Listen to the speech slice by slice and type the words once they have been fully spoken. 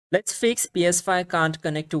Let's fix PS5 can't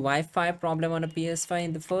connect to Wi-Fi problem on a PS5.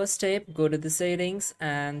 In the first step, go to the settings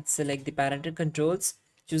and select the parental controls.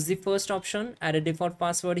 Choose the first option, add a default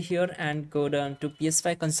password here and go down to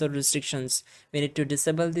PS5 console restrictions. We need to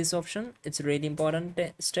disable this option. It's a really important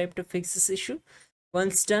step to fix this issue.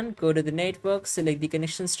 Once done, go to the network, select the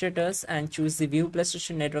connection status and choose the view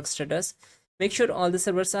PlayStation network status. Make sure all the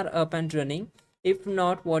servers are up and running. If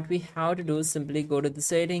not, what we have to do is simply go to the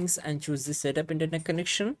settings and choose the setup internet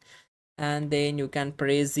connection, and then you can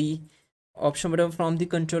press the option button from the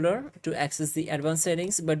controller to access the advanced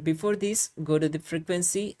settings. But before this, go to the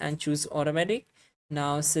frequency and choose automatic.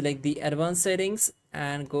 Now select the advanced settings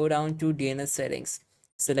and go down to DNS settings,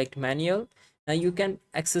 select manual. Now you can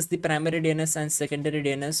access the primary DNS and secondary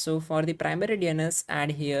DNS. So for the primary DNS,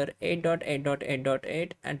 add here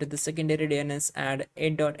 8.8.8.8 and to the secondary DNS add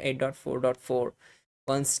 8.8.4.4.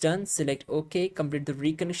 Once done, select OK, complete the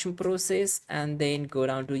reconnection process and then go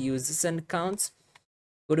down to users and accounts.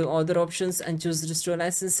 Go to other options and choose restore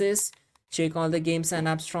licenses. Check all the games and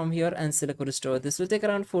apps from here and select restore. This will take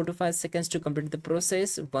around 4 to 5 seconds to complete the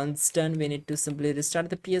process. Once done, we need to simply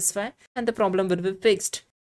restart the PS5 and the problem will be fixed.